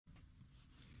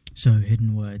So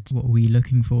hidden words, what are we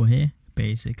looking for here?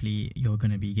 Basically, you're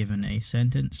going to be given a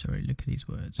sentence. Sorry, look at these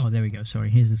words. Oh, there we go. Sorry,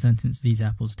 here's the sentence. These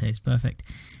apples taste perfect.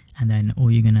 And then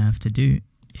all you're going to have to do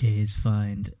is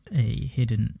find a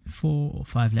hidden 4 or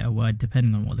 5 letter word,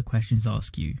 depending on what the question's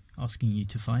asking you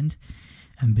to find,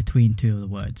 and between two of the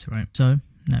words, right? So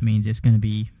that means it's going to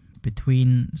be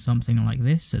between something like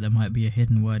this. So there might be a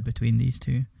hidden word between these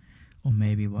two, or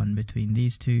maybe one between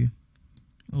these two,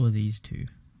 or these two,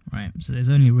 right? So there's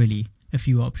only really a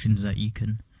few options that you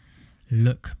can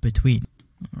look between.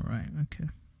 Alright, okay.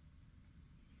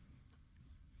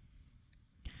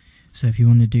 So if you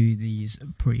want to do these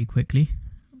pretty quickly,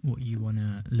 what you want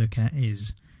to look at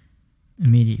is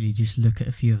immediately just look at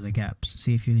a few of the gaps,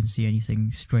 see if you can see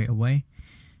anything straight away,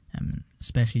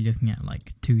 especially looking at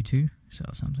like 2-2, so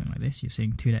something like this. You're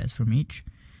seeing 2 letters from each,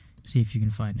 see if you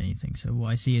can find anything. So what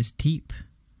I see is teep,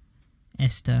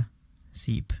 Esther,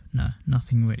 seep. No,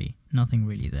 nothing really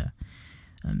there.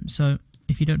 So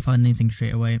if you don't find anything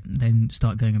straight away, then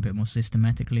start going a bit more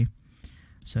systematically.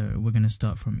 So we're going to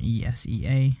start from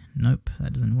ESEA. Nope,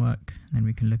 that doesn't work. Then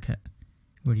we can look at,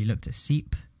 we already looked at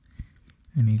seep.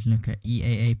 Then we can look at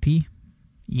EAPP,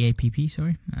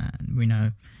 sorry. And we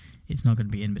know it's not going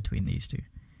to be in between these two.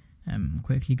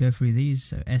 Quickly go through these.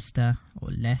 So Esta or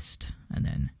Lest, and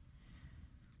then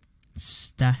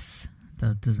Stas.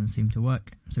 That doesn't seem to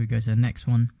work. So we go to the next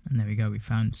one, and there we go. We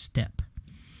found step.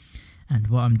 And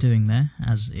what I'm doing there,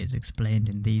 as is explained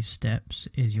in these steps,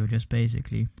 is you're just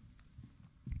basically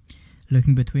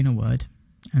looking between a word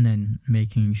and then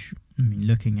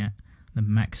looking at the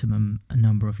maximum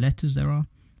number of letters there are,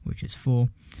 which is 4.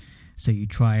 So you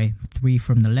try 3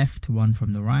 from the left, 1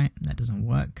 from the right. That doesn't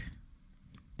work.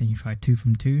 Then you try 2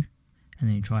 from 2, and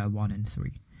then you try 1 and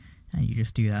 3. And you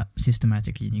just do that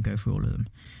systematically, and you go through all of them.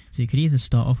 So you could either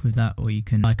start off with that, or you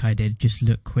can, like I did, just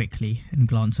look quickly and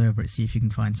glance over it, see if you can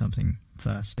find something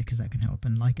first, because that can help.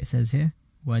 And like it says here,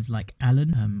 words like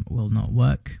Alan will not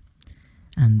work.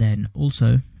 And then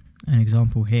also, an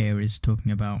example here is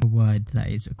talking about a word that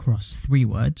is across 3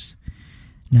 words.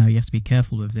 Now you have to be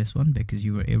careful with this one, because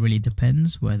it really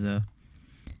depends whether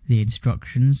the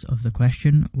instructions of the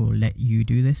question will let you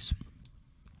do this,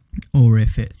 or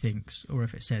if it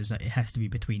says that it has to be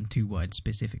between 2 words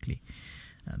specifically.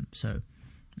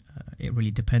 It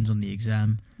really depends on the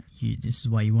exam. This is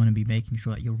why you want to be making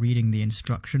sure that you're reading the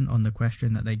instruction on the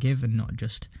question that they give, and not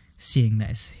just seeing that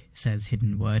it says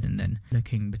hidden word and then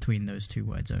looking between those 2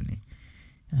 words only.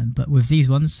 But with these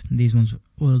ones,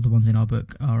 all of the ones in our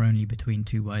book are only between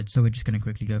 2 words, so we're just going to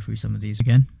quickly go through some of these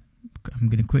again. I'm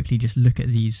going to quickly just look at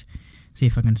these, see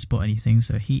if I can spot anything.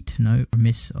 So heat, no.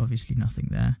 Miss, obviously nothing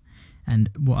there. And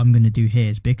what I'm going to do here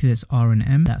is, because it's R and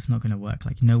M, that's not going to work.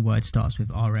 Like, no word starts with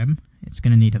RM. It's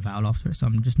going to need a vowel after it, so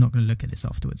I'm just not going to look at this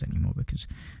afterwards anymore, because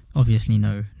obviously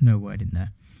no word in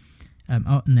there.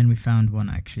 Oh, and then we found one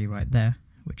actually right there,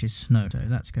 which is snow. So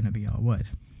that's going to be our word.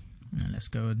 Now let's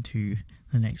go on to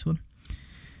the next one.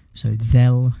 So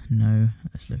they'll, no.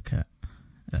 Let's look at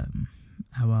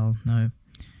Awal, no.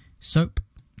 Soap,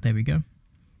 there we go.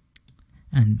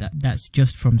 And that's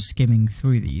just from skimming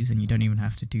through these, and you don't even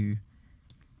have to do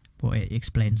what it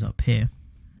explains up here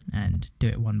and do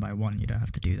it one by one. You don't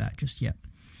have to do that just yet.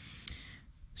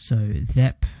 So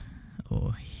thep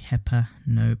or hepa,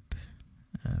 nope.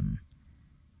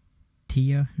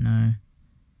 Tia, no.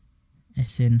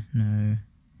 Esin, no.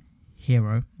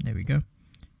 Hero, there we go.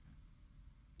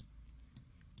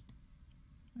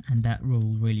 And that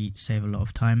will really save a lot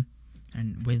of time.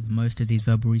 And with most of these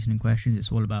verbal reasoning questions,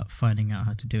 it's all about finding out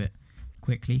how to do it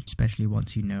quickly, especially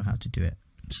once you know how to do it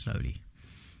slowly.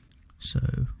 So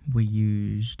we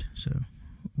used,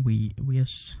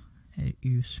 weus,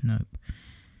 nope.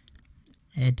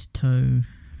 Edto,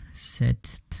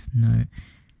 set, no.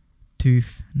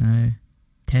 Tooth, no.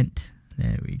 Tent,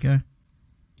 there we go.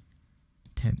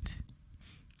 Tent.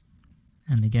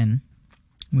 And again,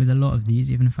 with a lot of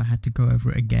these, even if I had to go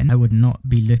over it again, I would not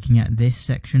be looking at this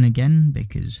section again,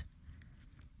 because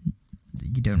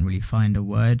you don't really find a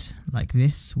word like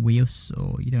this, weus,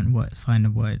 or you don't find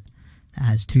a word that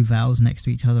has 2 vowels next to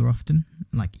each other often,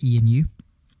 like E and U.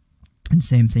 And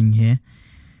same thing here,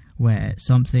 where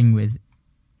something with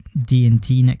D and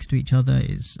T next to each other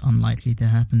is unlikely to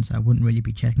happen, so I wouldn't really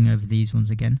be checking over these ones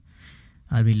again.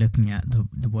 I'd be looking at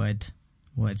the words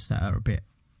that are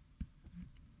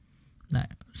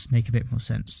that make a bit more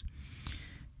sense.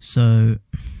 So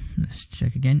let's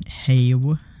check again. Hey,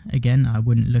 again, I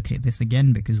wouldn't look at this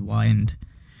again, because Y and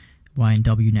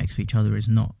W next to each other is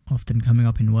not often coming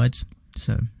up in words.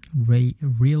 So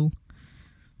real,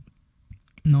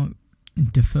 no.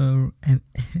 Defer,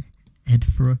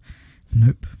 edfer,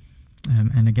 nope.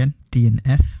 And again, D and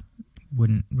F,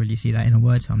 wouldn't really see that in a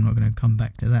word, so I'm not going to come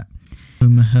back to that.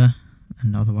 Umaha,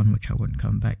 another one which I wouldn't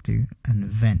come back to, and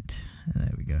vent.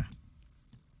 There we go.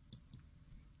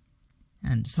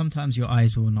 And sometimes your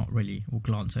eyes will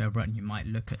glance over it, and you might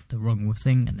look at the wrong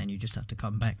thing, and then you just have to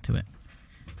come back to it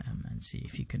and see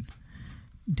if you can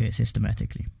do it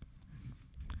systematically.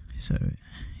 So,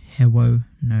 hewo,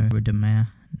 no. Rudamare,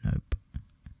 nope.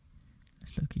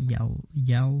 Let's look at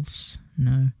yals,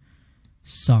 no.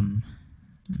 Some,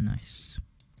 nice.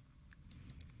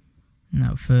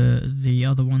 Now for the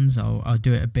other ones, I'll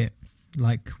do it a bit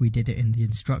like we did it in the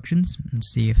instructions and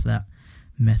see if that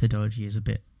methodology is a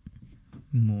bit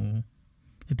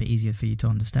easier for you to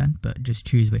understand, but just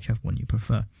choose whichever one you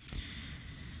prefer.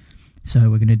 So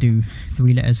we're going to do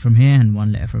 3 letters from here and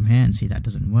 1 letter from here, and see that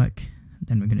doesn't work.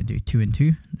 Then we're going to do 2 and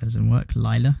 2, that doesn't work.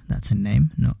 Lila, that's a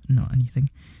name, not anything.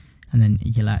 And then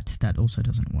Yalat, that also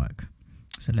doesn't work.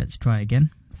 So let's try again.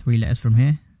 3 letters from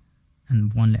here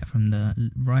and 1 letter from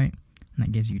the right, and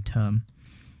that gives you term,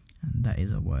 and that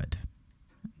is a word.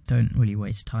 Don't really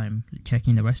waste time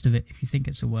checking the rest of it. If you think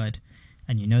it's a word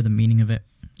and you know the meaning of it,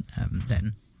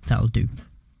 then that'll do.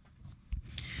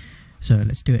 So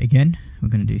let's do it again. We're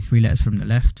going to do 3 letters from the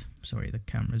left. Sorry, the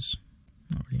camera's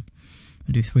not really.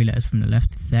 We'll do 3 letters from the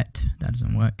left. That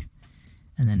doesn't work.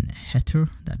 And then heter,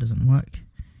 that doesn't work.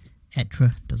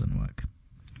 Etra doesn't work.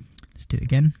 Let's do it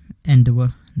again.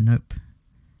 Endawa, nope.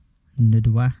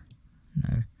 Nudwa,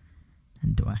 no.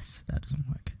 And duas, that doesn't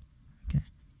work. Okay,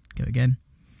 go again.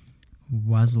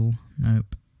 Wazzle,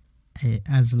 nope.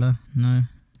 Asla, no.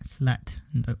 Slat,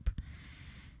 nope.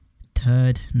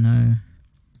 Turd, no.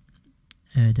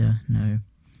 Erda, no.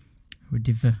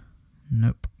 Rediva,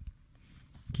 nope.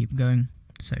 Keep going.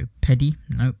 So pedi,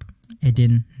 nope.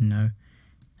 Edin, no.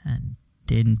 And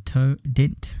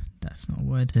dint, that's not a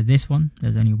word. So this one,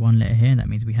 there's only 1 letter here. That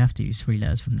means we have to use 3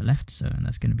 letters from the left. So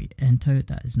that's going to be ento,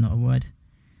 that is not a word.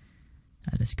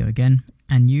 Let's go again.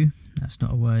 Anu, that's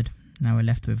not a word. Now we're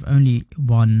left with only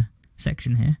 1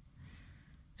 section here.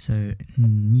 So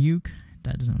nuke,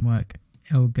 that doesn't work.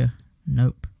 Elga,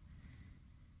 nope.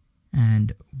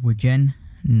 And Wajen,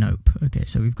 nope. Okay,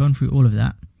 so we've gone through all of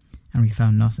that and we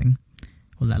found nothing.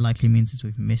 All that likely means is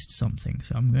we've missed something.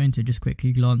 So I'm going to just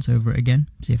quickly glance over it again,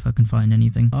 see if I can find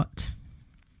anything. But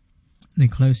the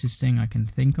closest thing I can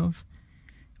think of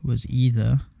was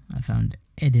either I found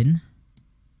Edin,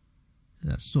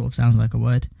 that sort of sounds like a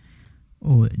word,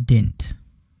 or dint.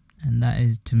 And that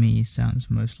is, to me,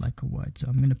 sounds most like a word. So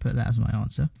I'm going to put that as my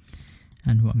answer.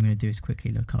 And what I'm going to do is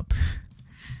quickly look up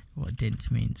what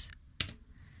dint means.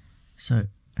 So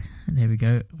there we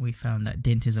go. We found that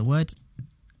dint is a word.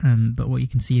 But what you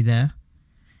can see there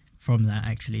from that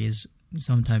actually is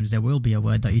sometimes there will be a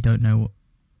word that you don't know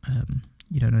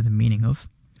the meaning of,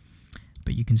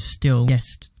 but you can still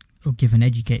guess or give an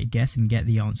educated guess and get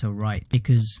the answer right,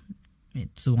 because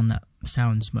it's the one that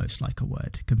sounds most like a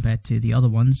word compared to the other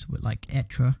ones with like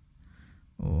etra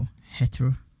or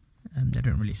heter. They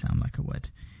don't really sound like a word.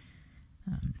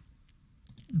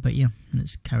 But yeah,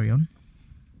 let's carry on.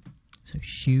 So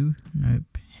shoe,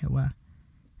 nope. Hewa,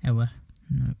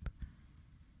 nope.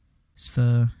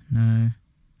 Sphere, no. I'm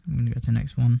going to go to the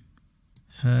next one.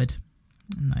 Herd,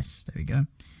 nice, there we go.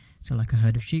 So like a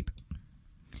herd of sheep.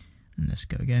 And let's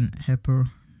go again. Hepper,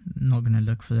 not going to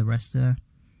look for the rest there.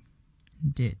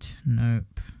 Dit,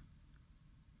 nope.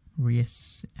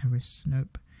 Eris,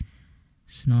 nope.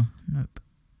 Sno, nope.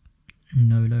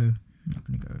 Nolo, not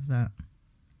going to go with that.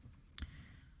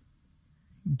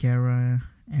 Gera,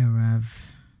 Erav,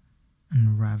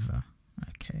 and Rava.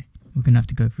 Okay, we're going to have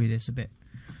to go through this a bit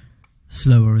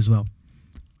slower as well.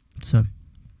 So,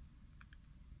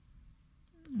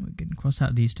 we're going to cross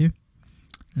out these two.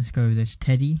 Let's go with this.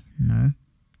 Teddy, no.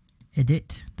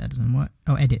 Edit, that doesn't work.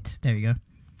 Oh, edit, there we go.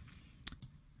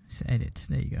 So edit,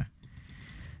 there you go.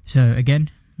 So again,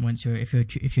 if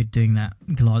you're doing that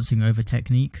glancing over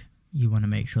technique, you want to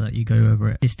make sure that you go over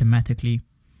it systematically.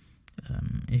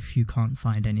 If you can't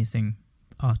find anything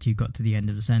after you got to the end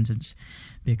of the sentence,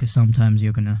 because sometimes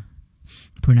you're going to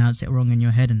pronounce it wrong in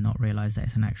your head and not realize that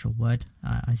it's an actual word.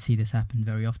 I see this happen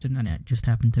very often, and it just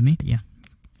happened to me. But yeah.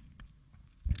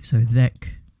 So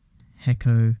thek,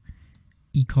 heko,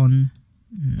 econ,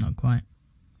 not quite.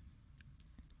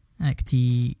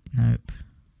 Acti, nope.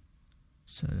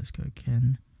 So let's go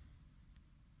again.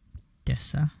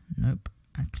 Dessa, nope.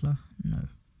 Akla, no.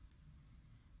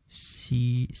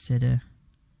 Seder,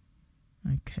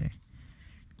 okay.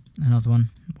 Another one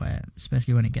where,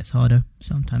 especially when it gets harder,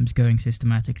 sometimes going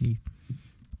systematically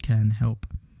can help.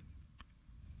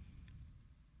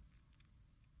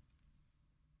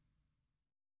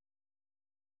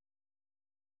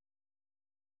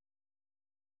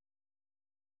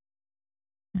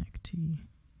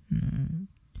 No.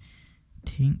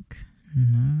 Tink,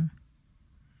 no.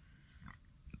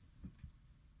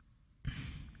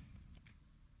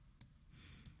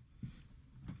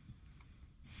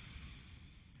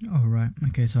 Alright,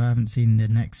 okay, so I haven't seen the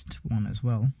next one as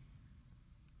well.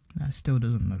 That still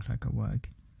doesn't look like a word.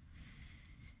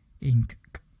 Ink,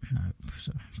 no,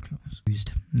 so close.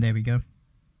 Used, there we go.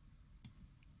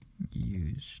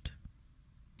 Used.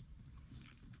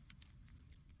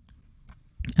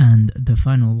 And the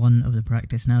final one of the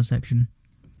practice now section.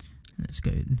 Let's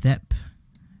go thep,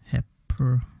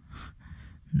 hepro,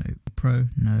 no, pro,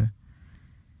 no.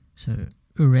 So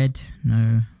red,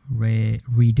 no,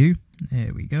 redo.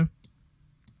 There we go.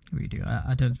 Redo.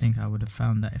 I don't think I would have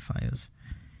found that if I was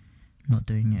not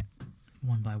doing it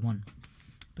one by one.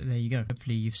 But there you go.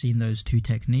 Hopefully you've seen those two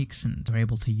techniques and are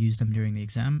able to use them during the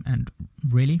exam. And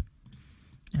really,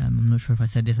 I'm not sure if I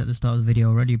said this at the start of the video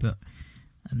already, but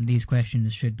these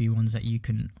questions should be ones that you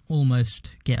can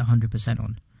almost get 100%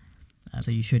 on. So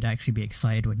you should actually be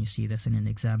excited when you see this in an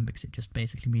exam, because it just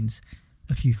basically means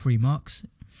a few free marks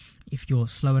if you're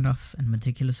slow enough and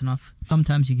meticulous enough.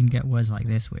 Sometimes you can get words like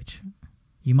this which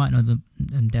you might know the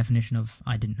definition of.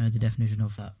 I didn't know the definition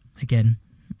of that. Again,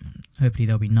 hopefully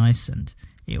they'll be nice and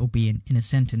it'll be in a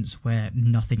sentence where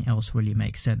nothing else really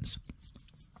makes sense.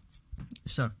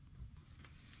 So,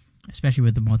 especially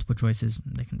with the multiple choices,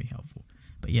 they can be helpful.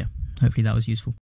 But yeah, hopefully that was useful.